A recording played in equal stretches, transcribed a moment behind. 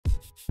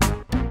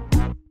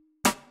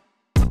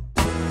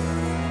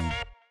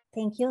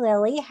Thank you,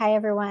 Lily. Hi,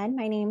 everyone.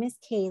 My name is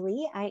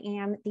Kaylee. I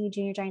am the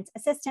Junior Giants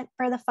assistant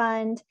for the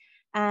fund.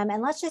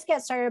 And let's just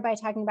get started by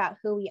talking about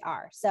who we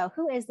are. So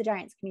who is the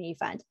Giants Community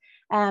Fund?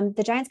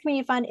 The Giants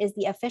Community Fund is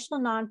the official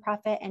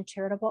nonprofit and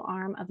charitable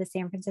arm of the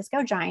San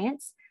Francisco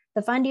Giants.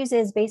 The fund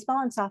uses baseball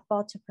and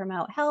softball to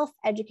promote health,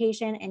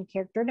 education, and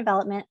character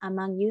development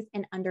among youth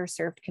and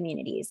underserved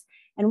communities.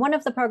 And one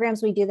of the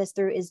programs we do this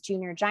through is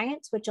Junior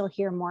Giants, which you'll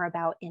hear more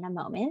about in a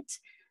moment.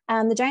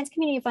 The Giants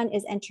Community Fund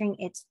is entering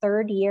its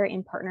third year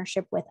in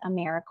partnership with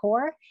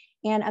AmeriCorps.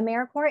 And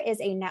AmeriCorps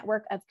is a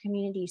network of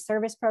community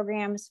service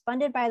programs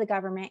funded by the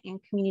government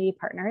and community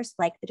partners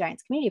like the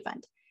Giants Community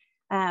Fund.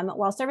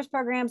 While service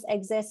programs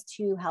exist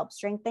to help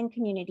strengthen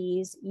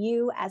communities,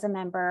 you as a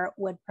member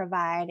would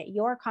provide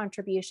your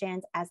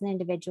contributions as an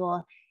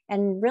individual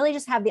and really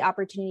just have the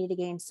opportunity to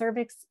gain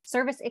service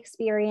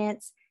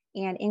experience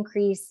and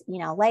increase,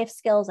 life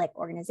skills like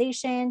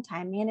organization,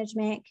 time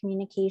management,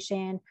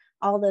 communication,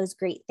 all those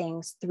great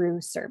things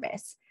through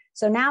service.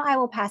 So now I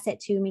will pass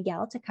it to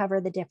Miguel to cover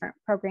the different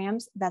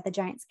programs that the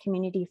Giants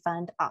Community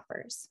Fund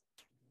offers.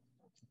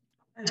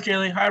 Thanks,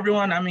 Kaylee. Hi,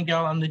 everyone. I'm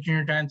Miguel. I'm the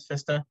Junior Giants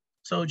Vista.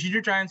 So Junior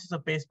Giants is a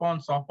baseball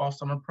and softball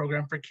summer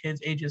program for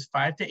kids ages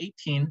 5 to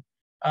 18.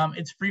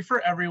 It's free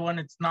for everyone.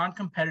 It's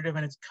non-competitive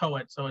and it's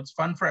co-ed, so it's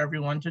fun for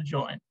everyone to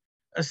join.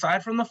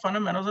 Aside from the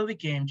fundamentals of the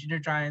game, Junior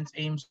Giants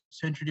aims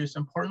to introduce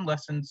important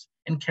lessons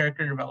in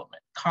character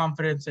development.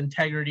 Confidence,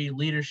 integrity,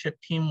 leadership,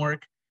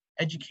 teamwork,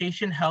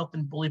 education, health,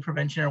 and bully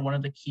prevention are one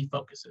of the key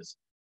focuses.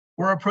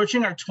 We're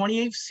approaching our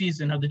 28th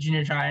season of the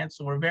Junior Giants,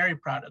 so we're very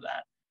proud of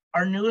that.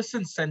 Our newest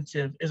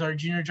incentive is our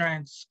Junior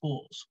Giants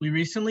schools. We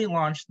recently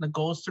launched the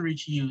goals to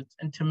reach youth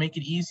and to make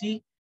it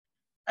easy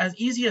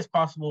as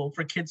possible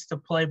for kids to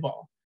play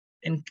ball.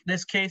 In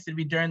this case, it'd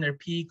be during their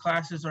PE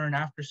classes or in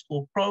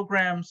after-school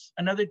programs.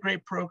 Another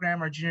great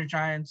program our Junior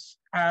Giants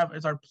have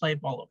is our play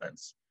ball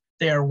events.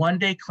 They are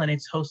one-day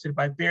clinics hosted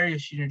by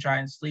various Junior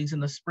Giants leagues in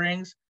the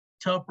springs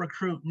to help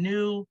recruit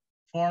new,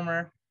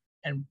 former,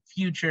 and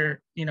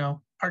future,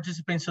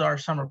 participants to our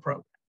summer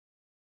program.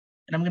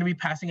 And I'm going to be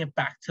passing it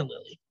back to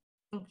Lily.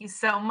 Thank you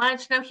so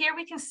much. Now here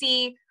we can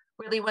see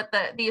really what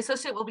the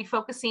associate will be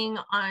focusing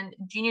on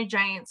Junior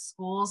Giants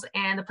schools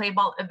and the play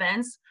ball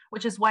events,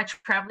 which is why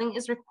traveling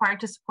is required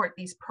to support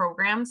these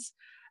programs.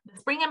 The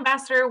spring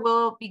ambassador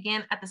will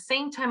begin at the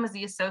same time as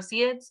the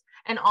associates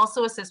and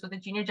also assist with the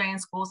Junior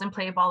Giants schools and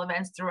play ball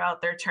events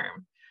throughout their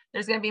term.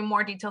 There's going to be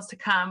more details to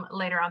come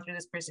later on through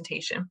this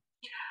presentation.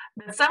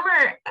 The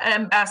summer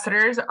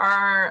ambassadors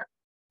are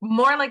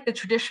more like the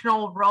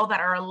traditional role that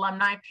our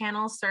alumni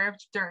panel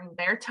served during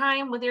their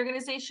time with the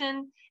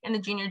organization and the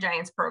Junior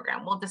Giants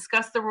program. We'll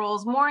discuss the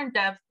roles more in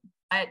depth,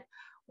 but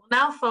we'll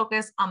now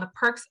focus on the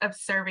perks of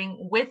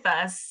serving with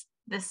us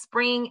this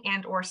spring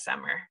and or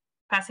summer.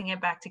 Passing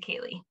it back to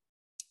Kaylee.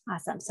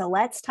 Awesome. So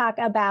let's talk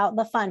about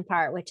the fun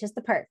part, which is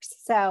the perks.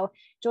 So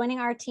joining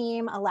our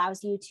team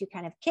allows you to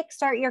kind of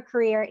kickstart your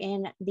career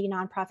in the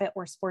nonprofit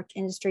or sports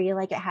industry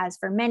like it has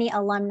for many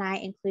alumni,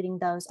 including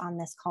those on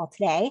this call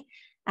today.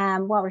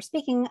 While we're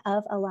speaking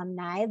of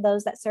alumni,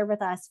 those that serve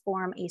with us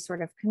form a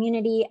sort of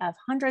community of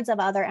hundreds of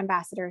other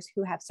ambassadors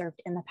who have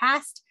served in the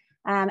past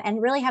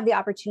and really have the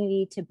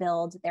opportunity to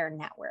build their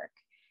network.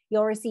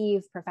 You'll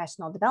receive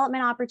professional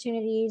development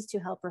opportunities to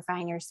help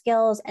refine your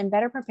skills and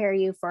better prepare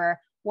you for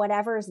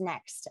whatever's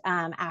next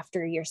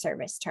after your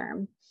service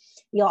term.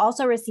 You'll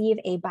also receive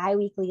a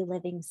biweekly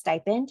living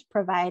stipend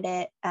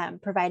provided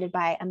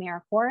by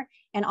AmeriCorps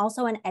and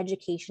also an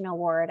education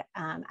award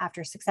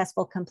after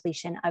successful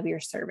completion of your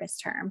service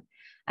term.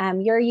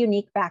 Your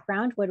unique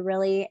background would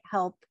really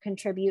help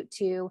contribute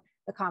to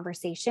the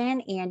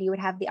conversation, and you would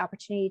have the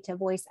opportunity to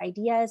voice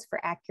ideas for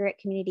accurate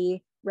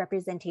community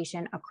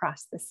representation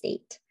across the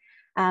state.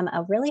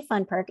 A really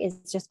fun perk is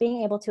just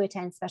being able to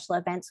attend special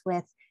events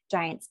with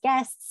Giants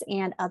guests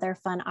and other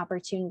fun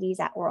opportunities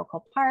at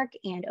Oracle Park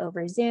and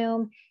over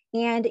Zoom.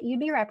 And you'd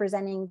be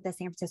representing the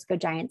San Francisco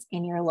Giants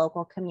in your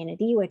local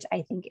community, which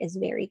I think is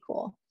very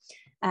cool.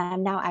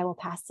 Now I will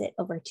pass it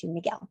over to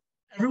Miguel.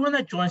 Everyone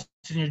that joins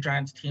the Junior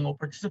Giants team will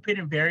participate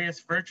in various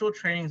virtual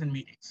trainings and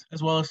meetings,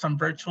 as well as some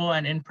virtual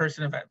and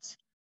in-person events.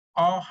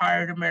 All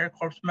hired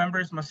AmeriCorps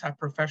members must have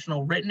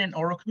professional written and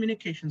oral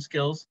communication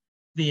skills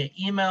via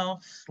email,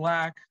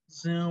 Slack,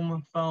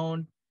 Zoom,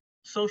 phone,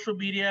 social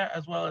media,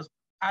 as well as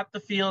at the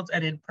fields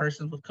and in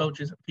person with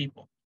coaches and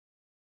people.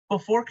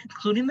 Before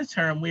concluding the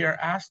term, we are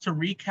asked to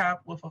recap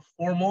with a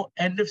formal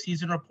end of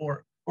season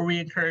report where we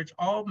encourage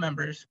all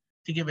members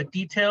to give a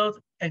detailed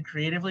and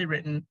creatively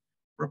written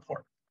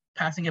report.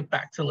 Passing it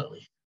back to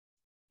Lily.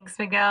 Thanks,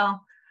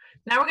 Miguel.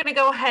 Now we're going to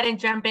go ahead and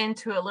jump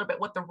into a little bit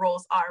what the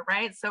roles are,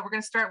 right? So we're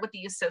going to start with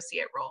the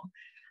associate role.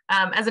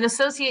 As an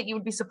associate, you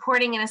would be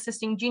supporting and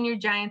assisting Junior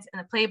Giants in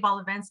the play ball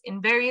events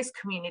in various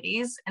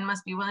communities and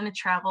must be willing to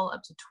travel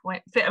up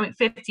to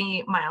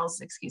 50 miles,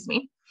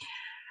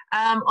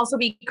 Also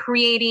be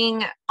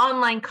creating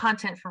online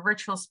content for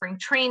virtual spring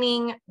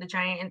training, the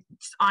Giants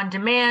on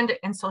demand,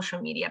 and social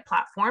media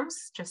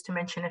platforms, just to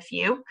mention a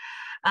few.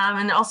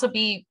 And also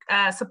be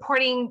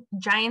supporting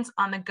Giants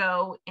on the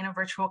go in a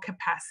virtual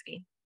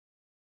capacity.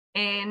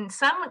 In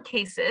some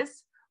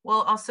cases,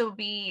 we'll also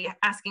be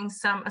asking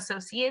some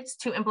associates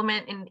to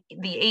implement in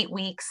the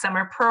 8-week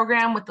summer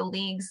program with the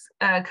league's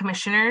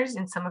commissioners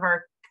in some of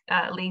our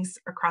leagues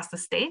across the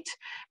state.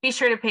 Be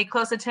sure to pay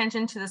close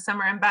attention to the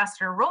summer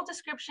ambassador role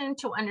description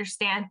to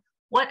understand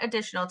what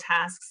additional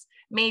tasks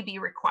may be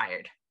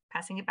required.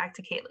 Passing it back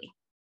to Kaylee.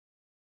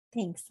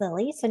 Thanks,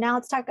 Lily. So now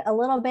let's talk a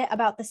little bit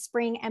about the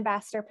spring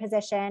ambassador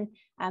position.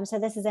 So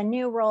this is a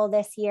new role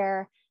this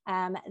year.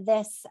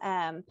 This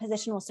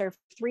position will serve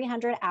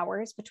 300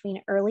 hours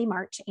between early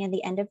March and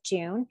the end of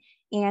June.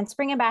 And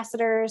spring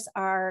ambassadors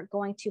are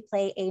going to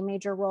play a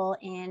major role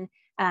in,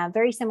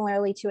 very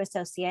similarly to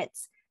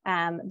associates,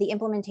 the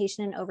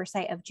implementation and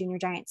oversight of Junior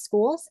Giant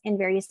schools in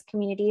various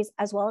communities,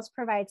 as well as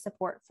provide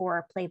support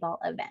for play ball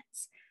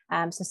events.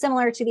 So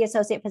similar to the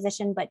associate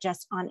position, but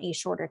just on a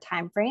shorter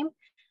time frame.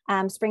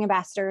 Spring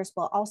ambassadors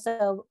will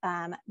also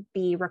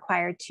be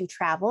required to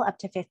travel up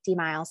to 50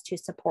 miles to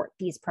support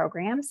these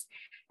programs.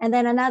 And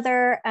then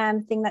another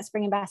thing that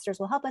spring ambassadors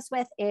will help us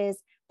with is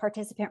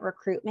participant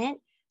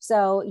recruitment.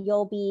 So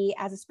you'll be,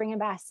 as a spring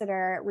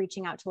ambassador,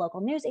 reaching out to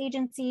local news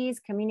agencies,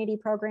 community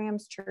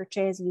programs,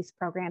 churches, youth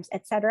programs,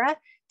 etc.,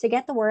 to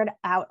get the word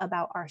out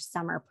about our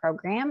summer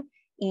program.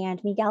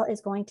 And Miguel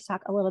is going to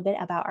talk a little bit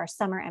about our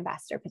summer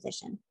ambassador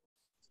position.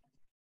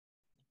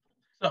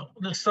 So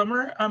the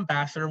summer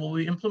ambassador will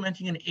be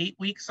implementing an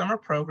 8-week summer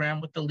program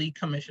with the league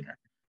commissioner,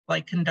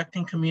 like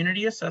conducting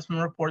community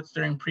assessment reports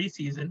during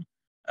preseason,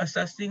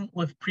 assessing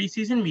with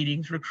preseason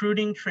meetings,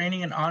 recruiting,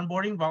 training, and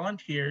onboarding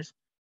volunteers,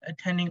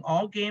 attending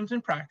all games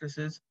and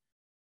practices,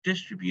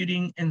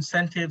 distributing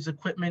incentives,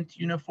 equipment,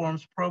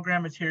 uniforms,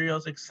 program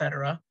materials,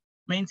 etc.,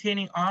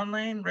 maintaining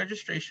online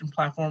registration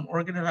platform,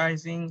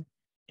 organizing,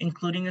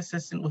 including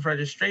assistant with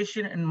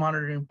registration and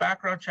monitoring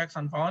background checks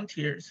on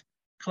volunteers,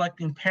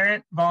 collecting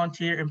parent,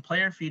 volunteer, and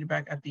player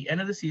feedback at the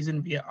end of the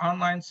season via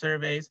online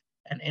surveys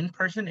and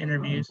in-person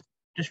interviews,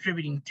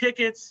 distributing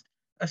tickets,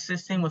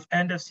 assisting with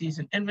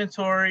end-of-season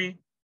inventory,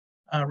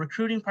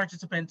 recruiting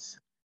participants,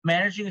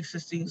 managing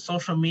existing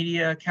social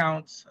media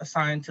accounts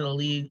assigned to the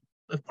league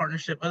with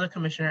partnership of the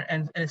commissioner,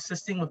 and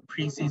assisting with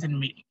preseason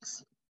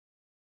meetings.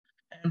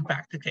 And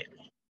back to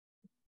Kaylee.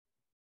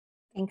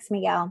 Thanks,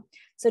 Miguel.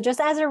 So just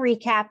as a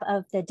recap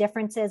of the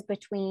differences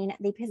between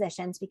the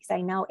positions, because I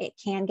know it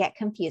can get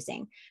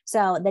confusing.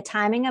 So the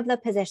timing of the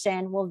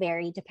position will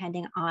vary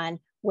depending on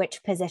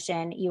which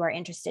position you are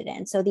interested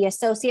in. So the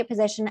associate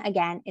position,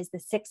 again, is the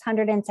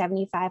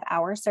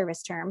 675-hour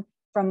service term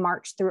from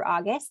March through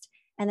August.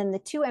 And then the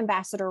 2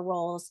 ambassador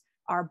roles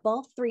are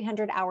both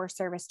 300-hour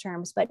service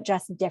terms, but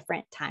just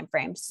different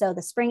timeframes. So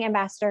the spring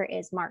ambassador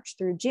is March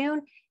through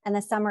June, and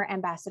the summer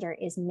ambassador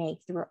is May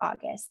through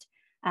August.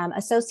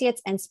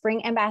 Associates and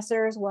spring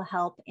ambassadors will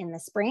help in the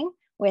spring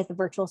with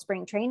virtual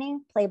spring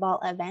training, play ball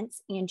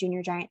events, and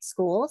Junior Giant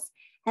schools.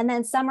 And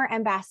then summer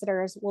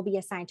ambassadors will be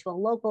assigned to a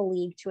local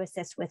league to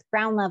assist with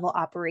ground level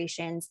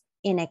operations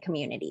in a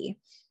community.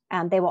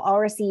 They will all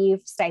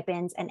receive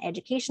stipends and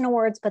education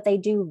awards, but they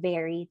do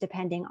vary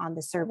depending on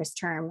the service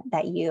term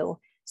that you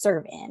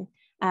serve in.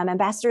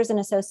 Ambassadors and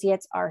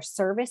associates are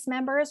service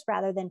members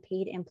rather than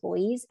paid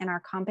employees and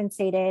are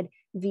compensated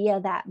via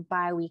that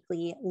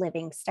biweekly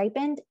living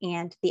stipend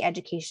and the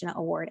education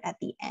award at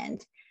the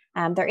end.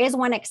 There is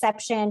one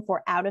exception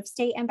for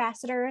out-of-state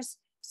ambassadors.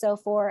 So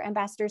for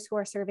ambassadors who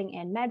are serving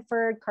in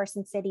Medford,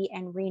 Carson City,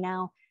 and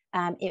Reno,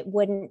 it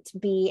wouldn't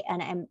be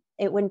an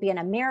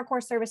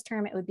AmeriCorps service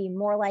term. It would be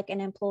more like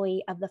an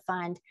employee of the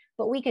fund,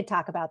 but we could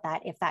talk about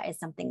that if that is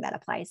something that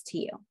applies to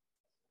you.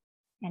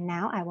 And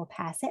now I will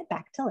pass it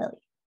back to Lily.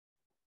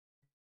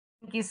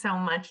 Thank you so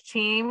much,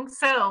 team.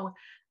 So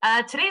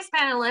today's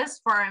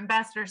panelists for our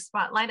Ambassador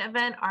Spotlight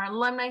event are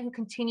alumni who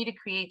continue to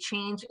create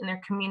change in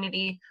their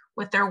community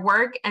with their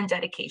work and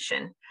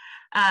dedication.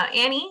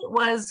 Annie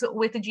was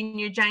with the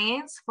Junior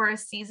Giants for a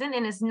season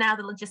and is now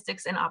the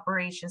Logistics and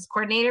Operations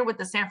Coordinator with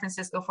the San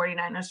Francisco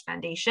 49ers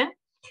Foundation.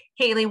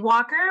 Haley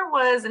Walker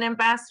was an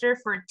ambassador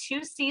for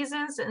 2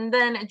 seasons and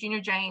then a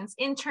Junior Giants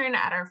intern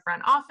at our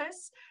front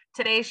office.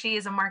 Today, she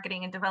is a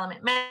Marketing and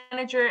Development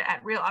Manager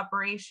at Real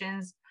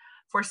Operations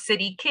for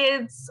City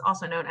Kids,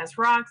 also known as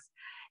ROCKS,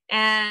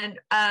 and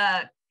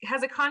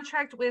has a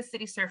contract with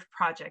City Surf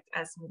Project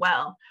as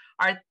well.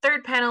 Our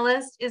third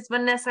panelist is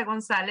Vanessa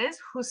Gonzalez,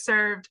 who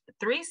served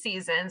 3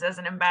 seasons as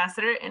an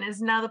ambassador and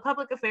is now the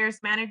Public Affairs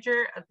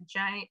Manager of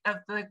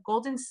the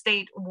Golden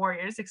State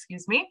Warriors,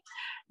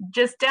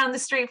 just down the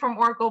street from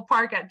Oracle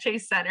Park at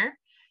Chase Center.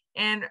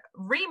 And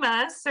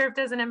Rima served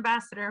as an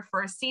ambassador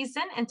for a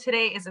season and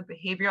today is a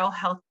behavioral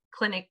health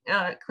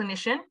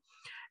clinician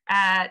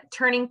at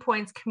Turning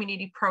Points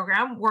Community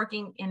Program,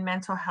 working in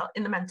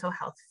the mental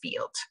health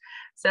field.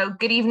 So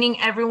good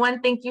evening,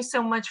 everyone. Thank you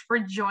so much for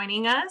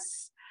joining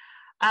us.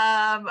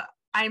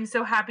 I'm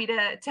so happy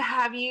to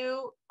have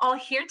you all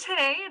here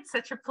today. It's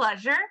such a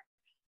pleasure.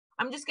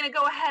 I'm just going to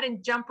go ahead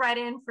and jump right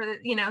in for the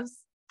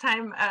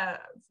time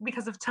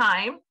because of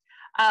time.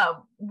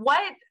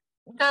 What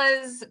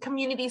does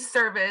community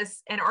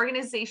service and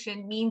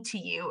organization mean to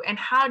you, and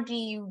how do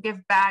you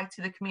give back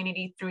to the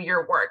community through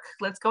your work?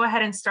 Let's go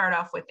ahead and start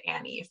off with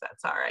Annie, if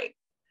that's all right.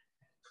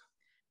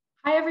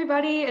 Hi,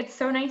 everybody. It's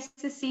so nice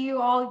to see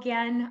you all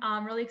again.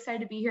 I'm really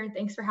excited to be here, and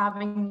thanks for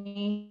having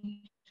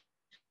me.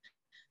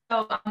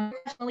 So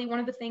personally, one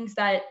of the things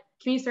that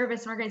community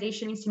service and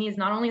organization means to me is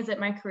not only is it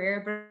my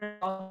career, but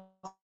also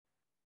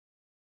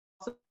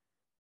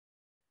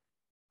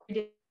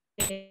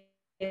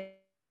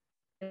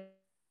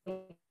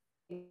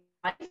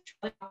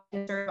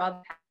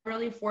I'm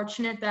really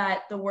fortunate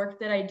that the work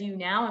that I do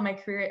now in my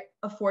career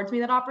affords me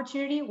that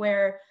opportunity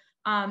where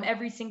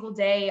every single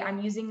day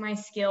I'm using my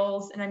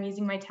skills and I'm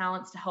using my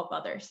talents to help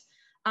others.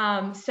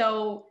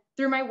 So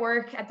through my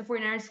work at the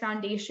 49ers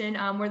Foundation,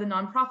 we're the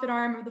nonprofit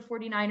arm of the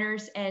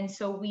 49ers. And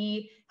so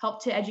we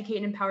help to educate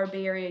and empower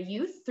Bay Area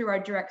youth through our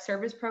direct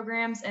service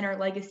programs and our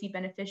legacy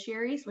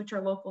beneficiaries, which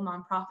are local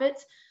nonprofits.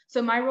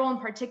 So my role in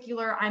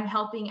particular, I'm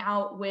helping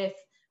out with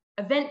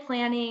event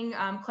planning,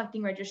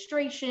 collecting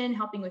registration,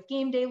 helping with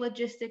game day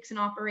logistics and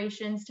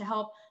operations to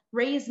help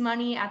raise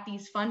money at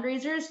these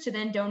fundraisers to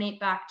then donate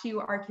back to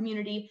our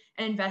community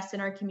and invest in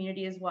our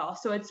community as well.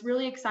 So it's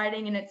really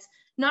exciting, and it's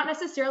not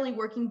necessarily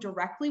working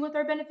directly with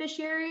our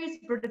beneficiaries,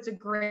 but it's a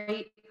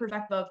great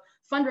perspective of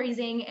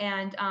fundraising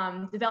and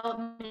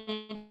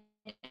development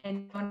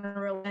and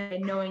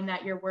knowing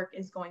that your work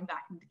is going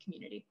back into the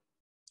community.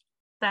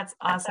 That's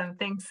awesome.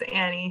 Thanks,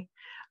 Annie.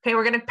 Okay,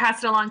 we're going to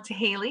pass it along to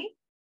Haley.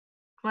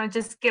 Want to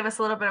just give us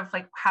a little bit of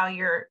like how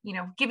you're,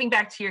 giving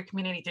back to your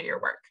community through your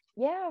work?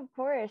 Yeah, of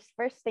course.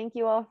 First, thank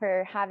you all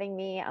for having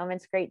me.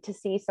 It's great to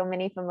see so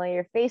many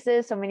familiar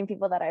faces, so many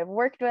people that I've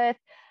worked with.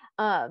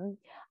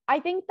 I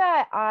think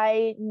that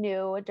I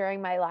knew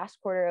during my last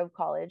quarter of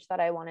college that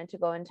I wanted to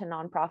go into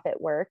nonprofit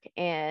work,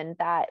 and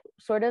that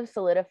sort of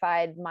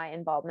solidified my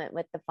involvement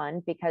with the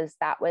fund because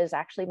that was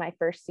actually my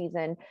first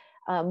season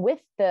with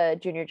the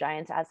Junior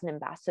Giants as an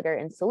ambassador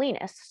in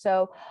Salinas.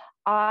 So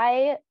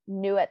I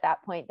knew at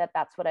that point that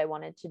that's what I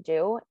wanted to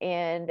do.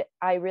 And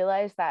I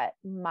realized that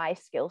my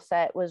skill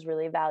set was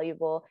really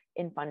valuable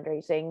in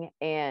fundraising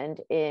and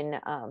in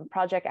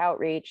project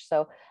outreach.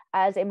 So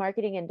as a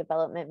marketing and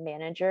development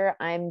manager,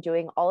 I'm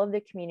doing all of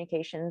the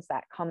communications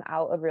that come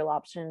out of Real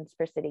Options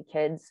for City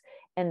Kids.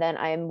 And then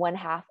I'm one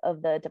half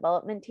of the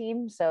development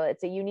team. So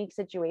it's a unique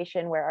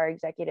situation where our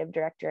executive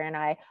director and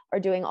I are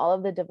doing all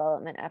of the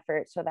development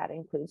efforts. So that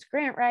includes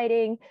grant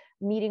writing,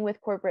 meeting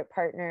with corporate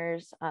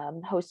partners,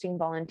 hosting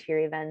volunteer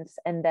events.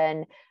 And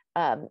then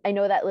I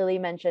know that Lily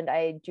mentioned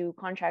I do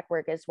contract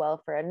work as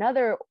well for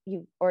another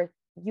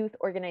youth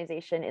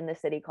organization in the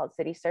city called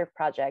City Surf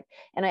Project.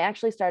 And I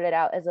actually started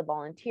out as a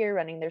volunteer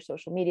running their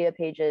social media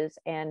pages.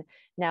 And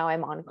now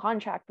I'm on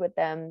contract with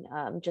them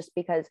just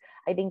because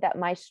I think that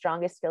my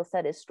strongest skill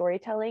set is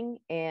storytelling.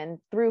 And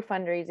through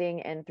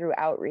fundraising and through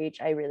outreach,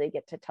 I really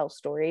get to tell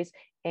stories.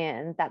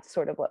 And that's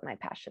sort of what my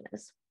passion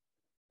is.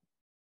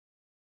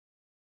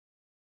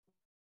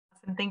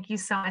 And thank you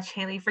so much,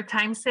 Haley. For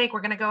time's sake,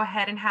 we're going to go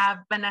ahead and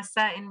have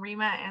Vanessa and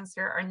Rima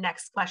answer our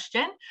next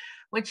question,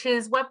 which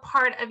is what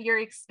part of your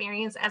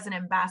experience as an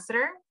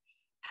ambassador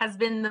has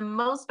been the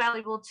most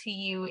valuable to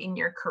you in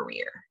your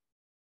career?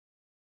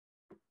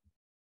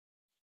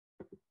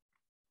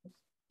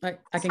 I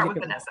can start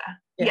with Vanessa.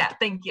 Yeah,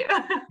 thank you.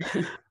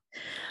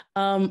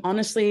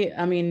 Honestly,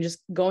 I mean, just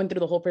going through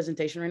the whole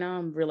presentation right now,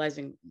 I'm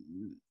realizing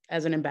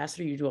as an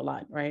ambassador, you do a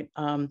lot, right?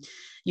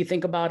 You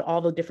think about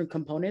all the different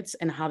components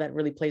and how that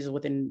really plays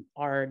within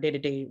our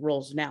day-to-day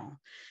roles now.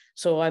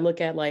 So I look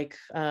at like,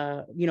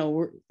 we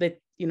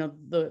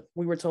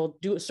were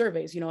told do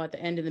surveys, at the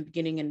end and the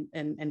beginning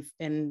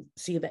and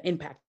see the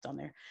impact on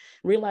there,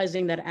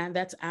 realizing that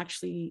that's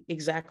actually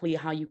exactly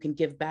how you can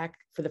give back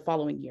for the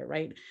following year,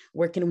 right?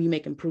 Where can we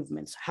make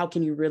improvements? How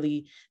can you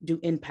really do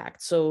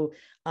impact? So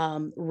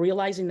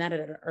realizing that at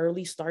an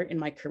early start in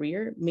my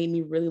career made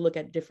me really look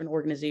at different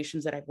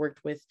organizations that I've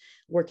worked with,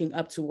 working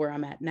up to where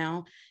I'm at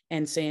now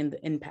and saying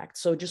the impact.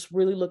 So just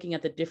really looking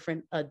at the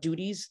different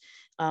duties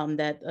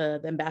that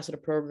the ambassador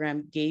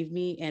program gave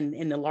me and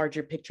in the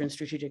larger picture and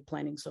strategic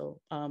planning. So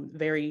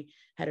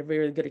had a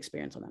very good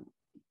experience on that.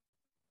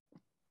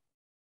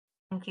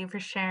 Thank you for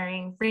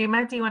sharing.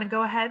 Rima, do you want to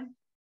go ahead?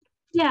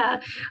 Yeah,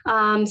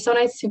 so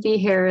nice to be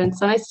here and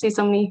so nice to see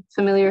so many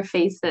familiar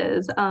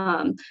faces.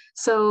 I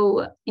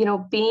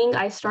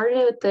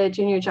started with the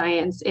Junior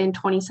Giants in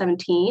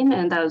 2017,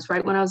 and that was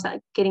right when I was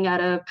getting out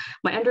of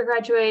my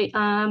undergraduate.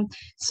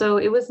 So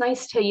it was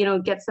nice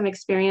to, get some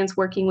experience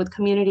working with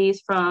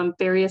communities from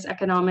various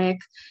economic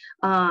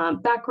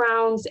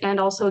backgrounds, and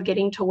also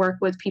getting to work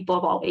with people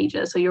of all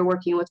ages. So you're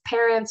working with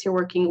parents, you're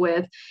working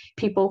with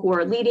people who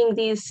are leading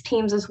these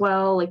teams as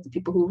well, like the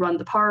people who run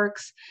the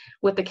parks,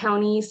 with the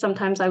county.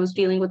 Sometimes I was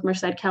dealing with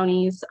Merced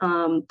County's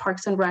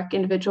Parks and Rec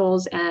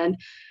individuals, and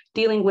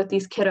dealing with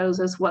these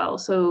kiddos as well.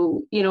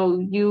 So, you know,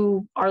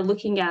 you are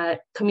looking at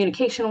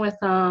communication with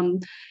them,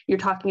 you're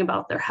talking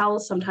about their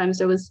health. Sometimes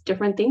there was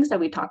different things that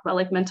we talked about,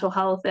 like mental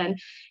health. And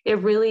it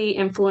really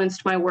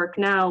influenced my work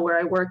now, where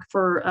I work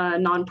for a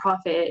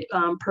nonprofit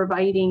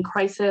providing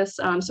crisis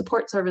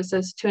support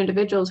services to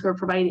individuals who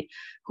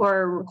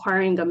are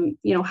requiring them,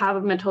 you know, have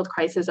a mental health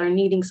crisis, are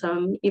needing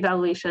some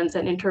evaluations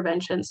and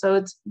interventions. So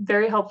it's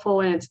very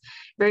helpful, and it's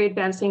very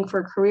advancing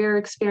for career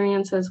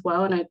experience as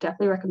well. And I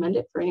definitely recommend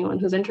it for anyone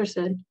who's interested.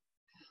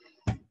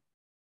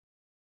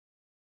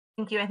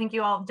 Thank you. I think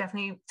you all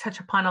definitely touch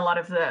upon a lot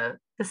of the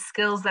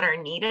skills that are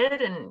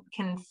needed and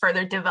can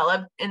further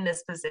develop in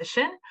this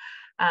position,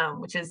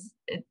 which is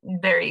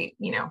very,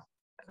 you know,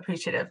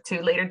 appreciative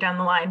to later down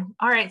the line.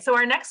 All right. So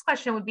our next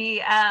question would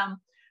be,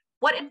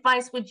 what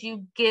advice would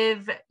you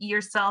give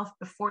yourself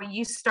before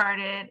you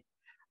started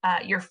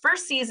your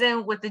first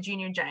season with the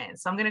Junior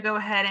Giants? So I'm going to go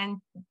ahead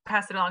and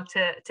pass it on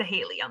to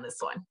Haley on this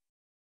one.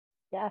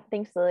 Yeah,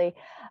 thanks, Lily.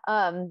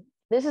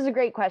 This is a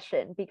great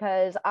question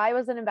because I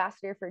was an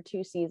ambassador for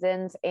 2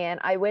 seasons, and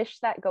I wish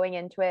that going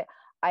into it,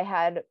 I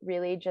had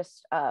really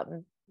just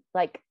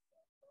like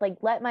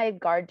let my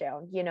guard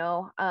down, you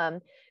know.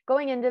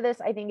 Going into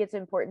this, I think it's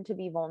important to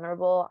be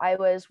vulnerable. I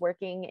was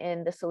working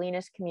in the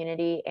Salinas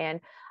community,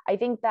 and I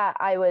think that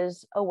I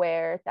was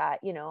aware that,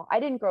 you know, I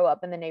didn't grow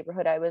up in the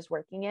neighborhood I was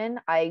working in.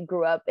 I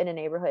grew up in a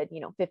neighborhood, you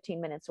know, 15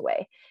 minutes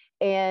away.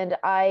 And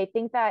I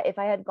think that if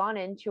I had gone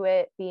into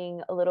it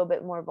being a little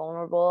bit more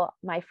vulnerable,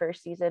 my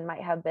first season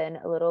might have been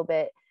a little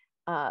bit,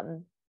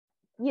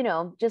 you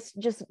know,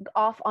 just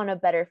off on a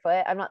better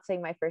foot. I'm not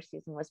saying my first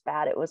season was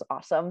bad. It was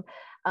awesome.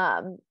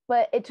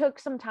 But it took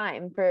some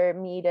time for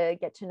me to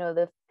get to know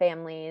the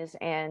families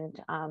and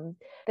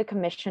the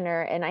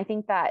commissioner. And I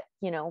think that,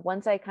 you know,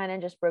 once I kind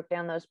of just broke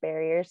down those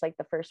barriers, like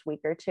the first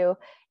week or two,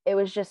 it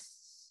was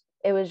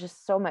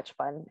just so much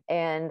fun.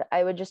 And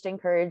I would just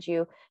encourage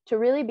you to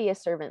really be a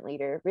servant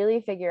leader,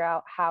 really figure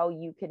out how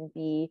you can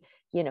be,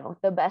 you know,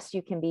 the best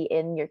you can be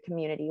in your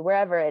community,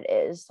 wherever it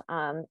is.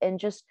 And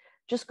just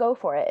go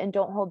for it and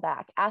don't hold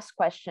back. Ask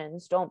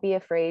questions. Don't be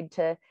afraid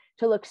to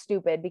look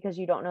stupid because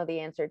you don't know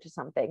the answer to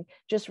something.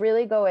 Just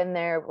really go in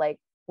there like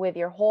with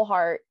your whole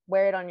heart,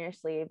 wear it on your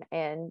sleeve,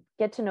 and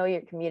get to know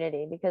your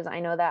community, because I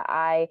know that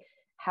I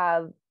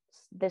have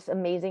this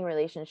amazing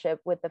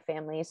relationship with the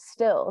families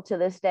still to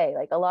this day.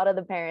 Like a lot of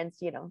the parents,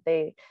 you know,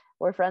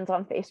 we're friends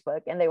on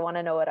Facebook and they want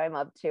to know what I'm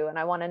up to, and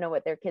I want to know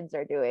what their kids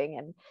are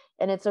doing.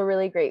 And it's a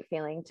really great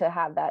feeling to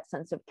have that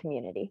sense of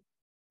community.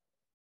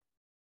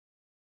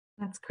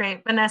 That's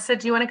great. Vanessa,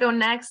 do you want to go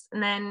next?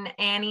 And then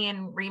Annie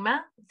and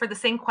Rima for the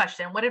same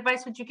question. What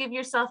advice would you give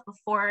yourself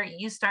before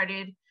you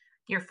started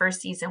your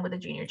first season with the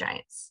Junior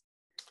Giants?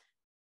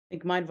 I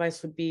think my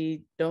advice would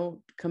be, don't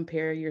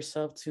compare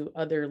yourself to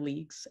other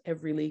leagues.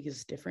 Every league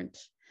is different.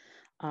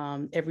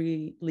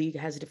 Every league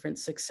has different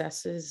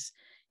successes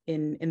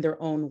in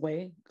their own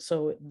way.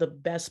 So the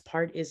best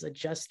part is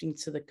adjusting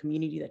to the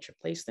community that you're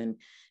placed in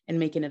and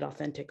making it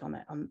authentic on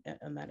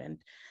that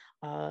end.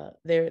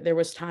 There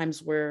was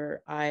times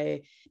where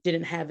I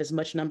didn't have as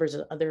much numbers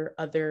as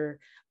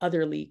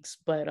other leagues,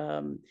 but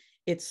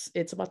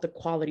it's about the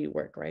quality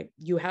work, right?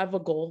 You have a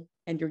goal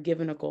and you're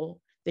given a goal,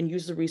 then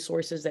use the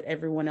resources that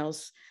everyone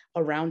else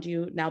around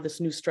you, now this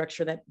new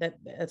structure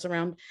that's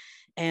around,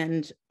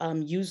 and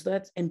use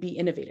that and be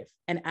innovative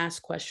and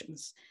ask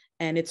questions.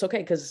 And it's okay,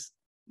 because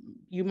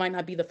you might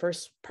not be the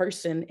first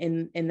person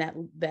in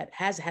that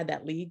has had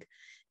that league,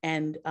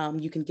 and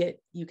you can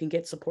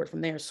get support from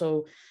there.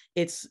 So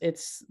it's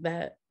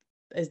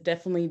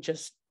definitely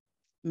just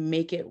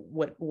make it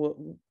what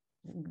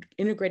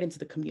integrate into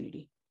the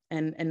community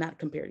and not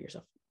compare to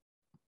yourself.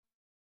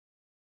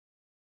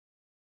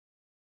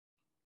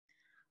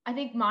 I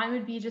think mine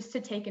would be just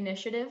to take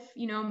initiative,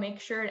 you know,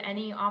 make sure at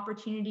any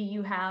opportunity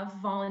you have,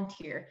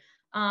 volunteer.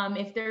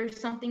 If there's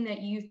something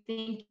that you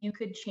think you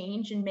could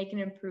change and make an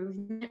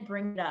improvement,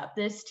 bring it up.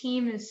 This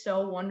team is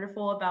so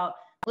wonderful about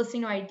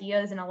listening to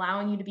ideas and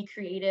allowing you to be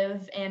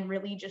creative and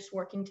really just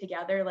working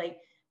together. Like,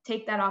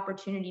 take that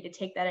opportunity to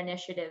take that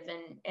initiative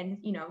and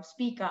you know,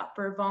 speak up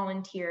or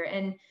volunteer.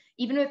 And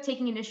even with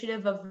taking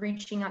initiative of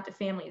reaching out to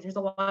families, there's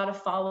a lot of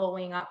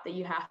following up that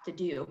you have to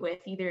do with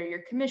either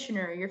your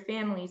commissioner or your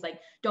families. Like,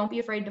 don't be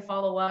afraid to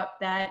follow up.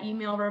 That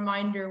email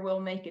reminder will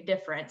make a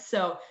difference.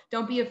 So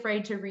don't be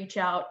afraid to reach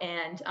out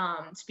and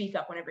speak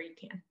up whenever you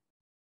can.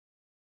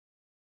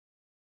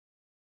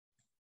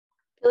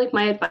 I feel like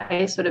my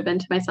advice would have been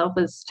to myself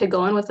is to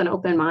go in with an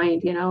open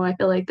mind. You know, I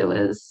feel like there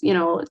was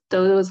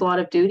a lot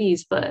of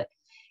duties, but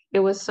it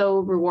was so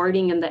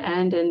rewarding in the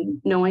end,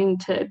 and knowing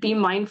to be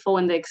mindful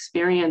in the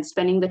experience,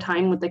 spending the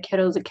time with the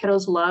kiddos. The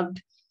kiddos loved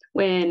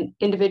when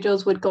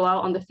individuals would go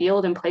out on the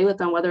field and play with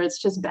them, whether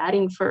it's just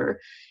batting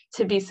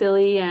to be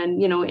silly and,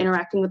 you know,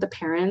 interacting with the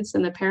parents.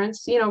 And the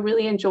parents, you know,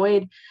 really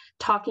enjoyed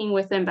talking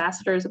with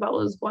ambassadors about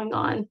what was going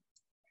on.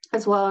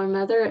 as well.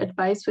 Another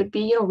advice would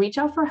be, reach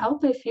out for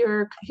help if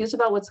you're confused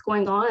about what's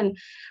going on.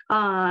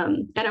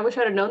 And I wish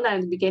I'd have known that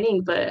in the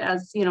beginning, but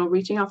as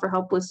reaching out for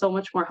help was so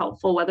much more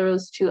helpful, whether it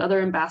was to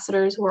other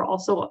ambassadors who are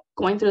also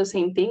going through the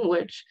same thing,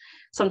 which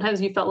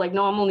sometimes you felt like,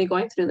 no, I'm only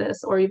going through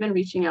this, or even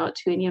reaching out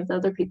to any of the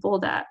other people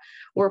that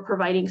were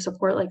providing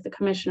support, like the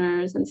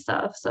commissioners and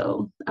stuff.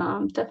 So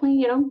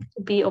definitely,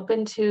 be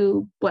open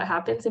to what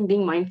happens and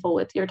being mindful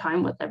with your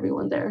time with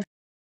everyone there.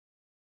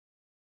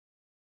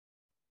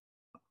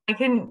 I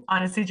can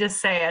honestly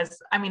just say,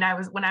 when I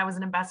was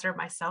an ambassador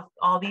myself,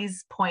 all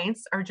these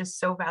points are just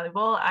so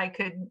valuable. I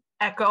could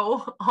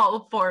echo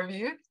all 4 of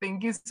you.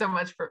 Thank you so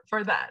much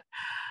for that.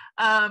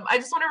 I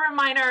just want to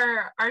remind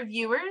our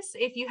viewers,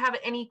 if you have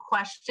any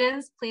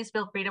questions, please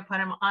feel free to put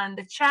them on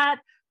the chat.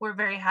 We're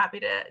very happy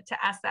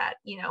to ask that,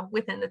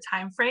 within the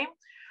time frame.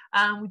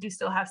 We do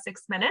still have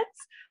 6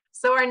 minutes.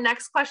 So our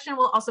next question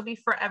will also be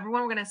for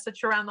everyone. We're going to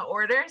switch around the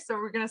order. So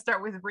we're going to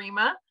start with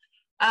Rima.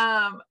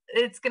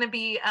 It's going to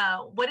be,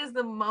 what was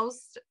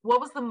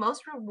the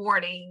most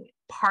rewarding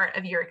part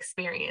of your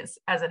experience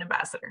as an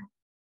ambassador?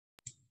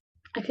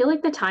 I feel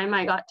like the time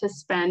I got to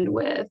spend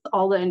with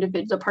all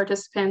the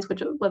participants,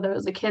 whether it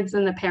was the kids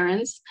and the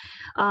parents,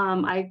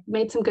 I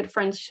made some good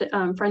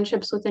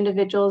friendships with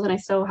individuals, and I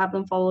still have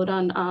them followed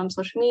on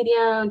social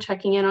media,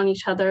 checking in on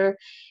each other.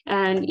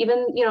 And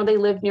even, they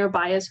live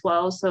nearby as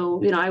well.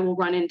 So, I will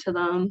run into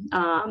them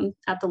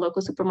at the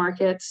local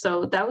supermarkets.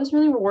 So that was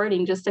really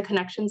rewarding, just the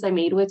connections I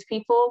made with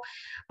people,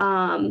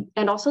 and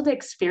also the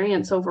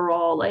experience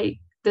overall. Like,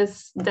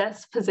 this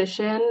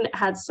position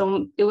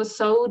it was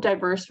so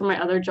diverse from my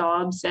other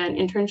jobs and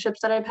internships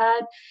that I've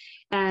had,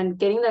 and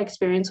getting that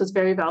experience was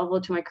very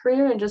valuable to my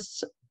career and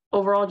just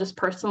overall, just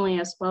personally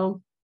as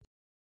well.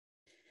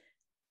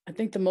 I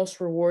think the most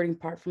rewarding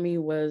part for me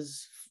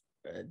was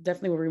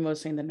definitely what Rima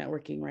was saying, the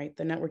networking, right?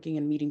 The networking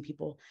and meeting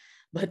people.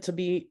 But to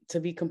be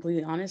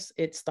completely honest,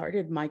 it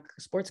started my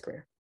sports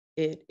career.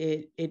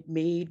 It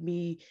made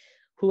me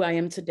who I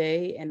am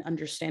today, and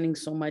understanding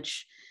so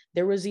much.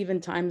 There was even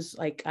times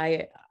like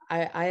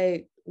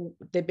I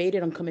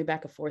debated on coming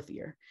back a 4th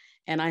year,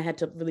 and I had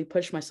to really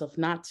push myself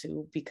not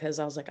to, because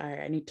I was like,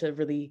 I need to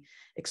really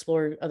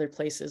explore other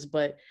places.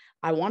 But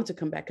I wanted to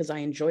come back because I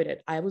enjoyed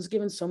it. I was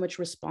given so much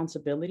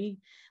responsibility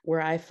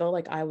where I felt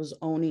like I was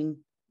owning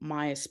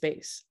my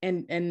space,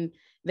 and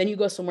then you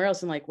go somewhere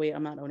else and like, wait,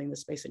 I'm not owning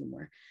this space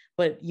anymore.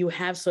 But you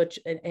have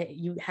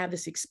you have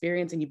this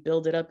experience, and you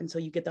build it up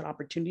until you get that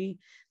opportunity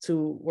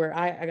to where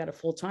I got a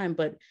full time.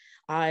 But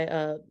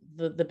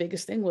the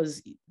biggest thing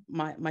was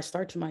my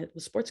start to my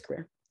sports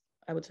career,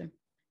 I would say.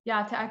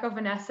 Yeah, to echo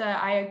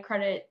Vanessa, I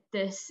credit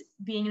this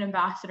being an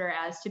ambassador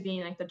as to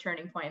being like the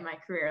turning point in my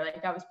career.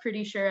 Like, I was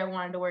pretty sure I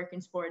wanted to work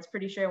in sports,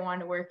 pretty sure I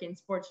wanted to work in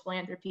sports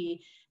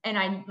philanthropy. And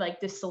I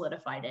this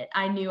solidified it.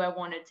 I knew I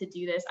wanted to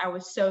do this. I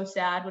was so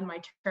sad when my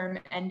term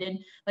ended.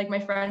 Like, my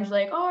friends were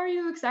like, oh, are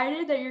you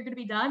excited that you're going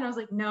to be done? I was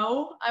like,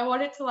 no, I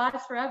want it to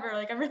last forever.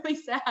 Like, I'm really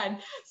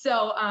sad.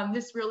 So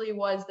this really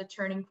was the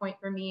turning point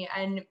for me.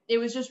 And it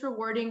was just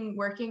rewarding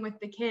working with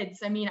the kids.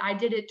 I mean, I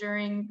did it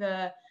during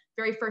the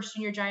very first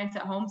Junior Giants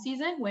at Home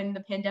season when the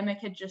pandemic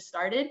had just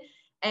started.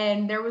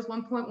 And there was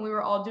one point when we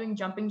were all doing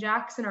jumping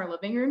jacks in our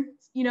living room.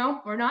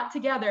 We're not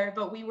together,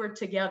 but we were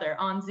together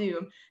on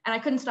Zoom. And I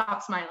couldn't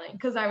stop smiling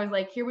because I was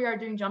like, here we are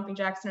doing jumping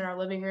jacks in our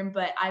living room,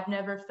 but I've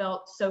never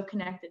felt so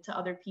connected to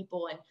other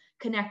people and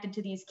connected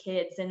to these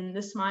kids, and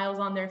the smiles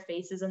on their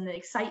faces and the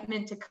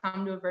excitement to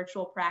come to a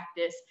virtual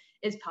practice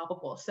is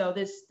palpable. So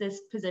this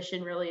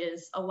position really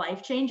is a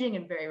life-changing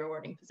and very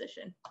rewarding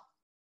position.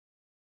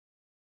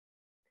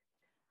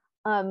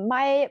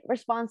 My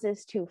response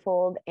is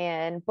twofold,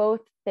 and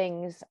both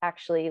things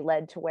actually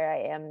led to where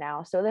I am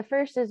now. So the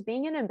first is,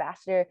 being an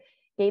ambassador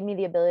gave me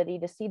the ability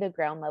to see the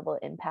ground level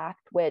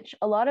impact, which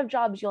a lot of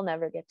jobs you'll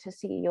never get to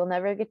see. You'll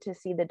never get to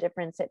see the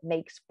difference it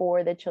makes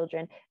for the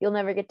children. You'll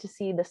never get to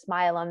see the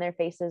smile on their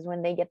faces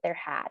when they get their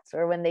hats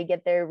or when they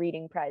get their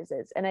reading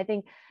prizes. And I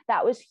think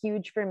that was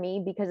huge for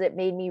me because it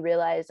made me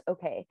realize,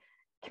 okay,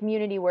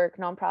 community work,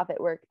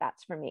 nonprofit work,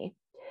 that's for me.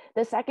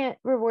 The second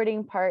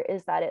rewarding part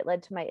is that it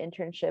led to my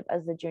internship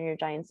as the Junior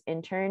Giants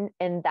intern.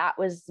 And that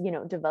was,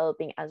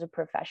 developing as a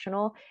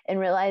professional and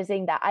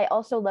realizing that I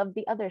also love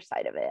the other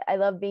side of it. I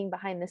love being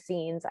behind the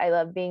scenes. I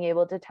love being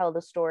able to tell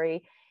the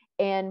story.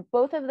 And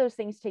both of those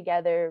things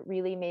together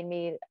really made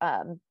me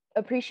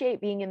appreciate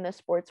being in the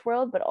sports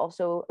world, but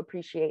also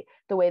appreciate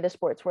the way the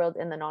sports world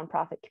and the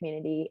nonprofit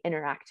community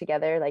interact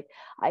together. Like,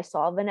 I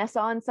saw Vanessa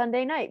on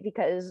Sunday night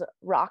because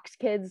Rock's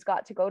kids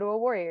got to go to a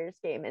Warriors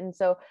game. And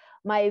so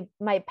my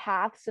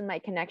paths and my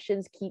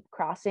connections keep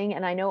crossing,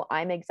 and I know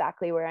I'm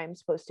exactly where I'm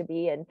supposed to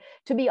be. And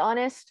to be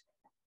honest,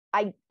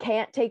 I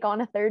can't take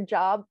on a third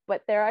job,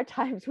 but there are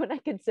times when I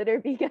consider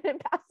being an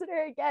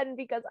ambassador again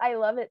because I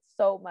love it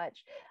so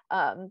much.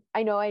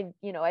 I know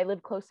I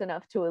live close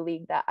enough to a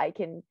league that I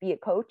can be a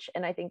coach,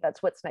 and I think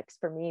that's what's next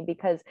for me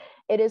because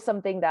it is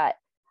something that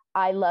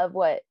I love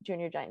what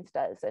Junior Giants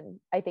does. And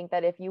I think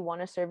that if you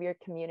want to serve your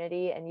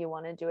community and you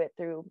want to do it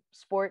through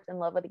sport and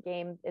love of the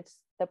game, it's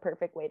the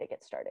perfect way to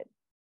get started.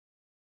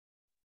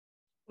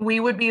 We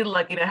would be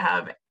lucky to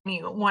have any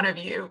one of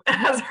you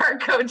as our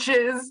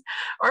coaches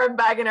or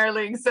back in our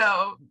league.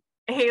 So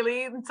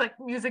Haley, it's like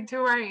music to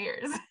our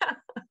ears.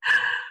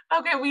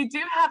 Okay, we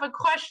do have a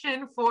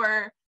question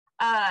for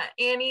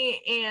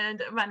Annie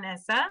and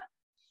Vanessa.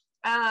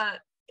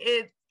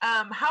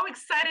 How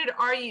excited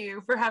are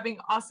you for having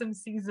awesome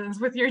seasons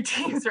with your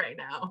teams right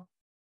now?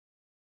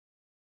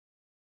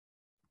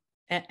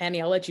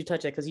 Annie, I'll let you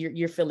touch it because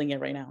you're feeling it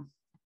right now.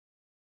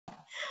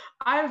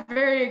 I'm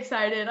very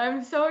excited.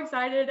 I'm so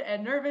excited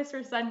and nervous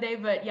for Sunday,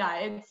 but yeah,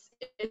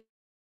 it's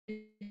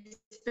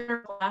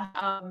been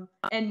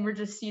and we're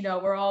just,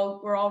 we're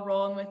all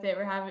rolling with it.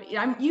 We're having,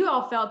 you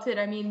all felt it.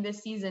 I mean,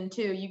 this season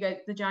too. You guys,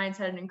 the Giants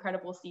had an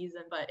incredible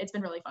season, but it's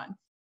been really fun.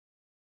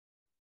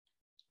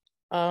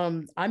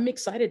 I'm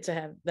excited to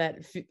have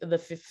the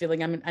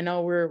feeling. I mean, I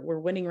know we're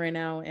winning right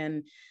now,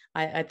 and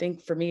I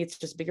think for me, it's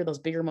just those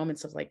bigger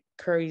moments of like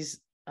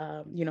Curry's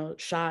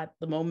shot,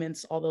 the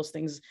moments, all those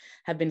things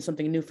have been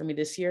something new for me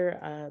this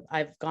year.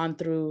 I've gone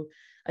through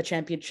a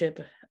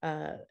championship,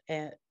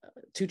 and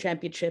 2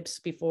 championships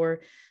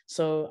before.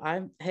 So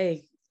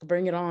hey,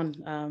 bring it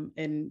on.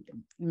 In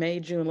May,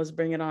 June, let's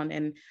bring it on.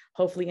 And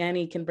hopefully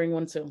Annie can bring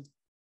one too.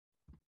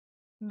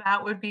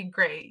 That would be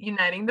great.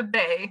 Uniting the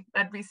Bay.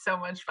 That'd be so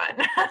much fun.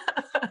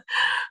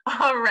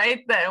 All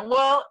right then.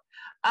 Well,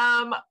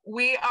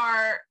 we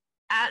are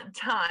at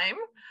time.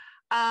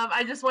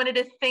 I just wanted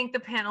to thank the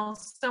panel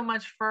so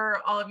much for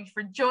all of you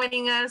for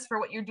joining us, for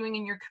what you're doing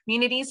in your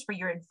communities, for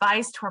your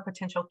advice to our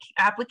potential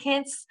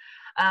applicants,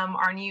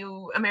 our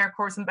new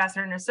AmeriCorps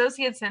Ambassador and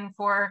Associates, and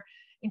for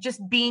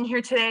just being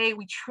here today.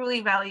 We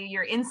truly value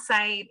your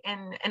insight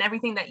and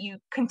everything that you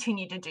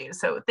continue to do.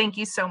 So thank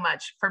you so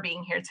much for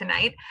being here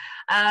tonight.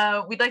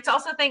 We'd like to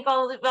also thank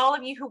all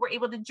of you who were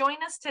able to join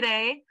us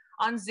today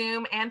on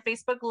Zoom and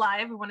Facebook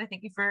Live. We want to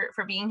thank you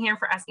for being here,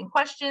 for asking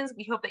questions.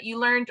 We hope that you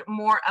learned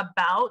more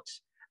about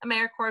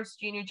AmeriCorps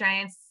Junior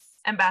Giants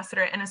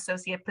Ambassador and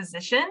Associate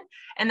position,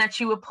 and that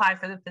you apply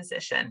for the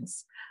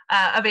positions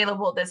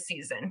available this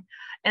season.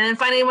 And then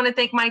finally, I want to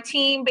thank my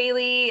team,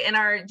 Bailey, and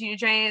our Junior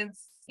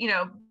Giants,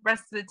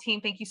 rest of the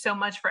team. Thank you so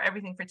much for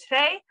everything for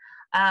today.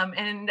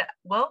 And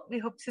well, we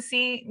hope to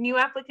see new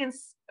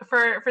applicants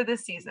for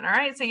this season. All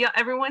right. So yeah,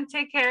 everyone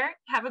take care.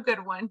 Have a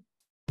good one.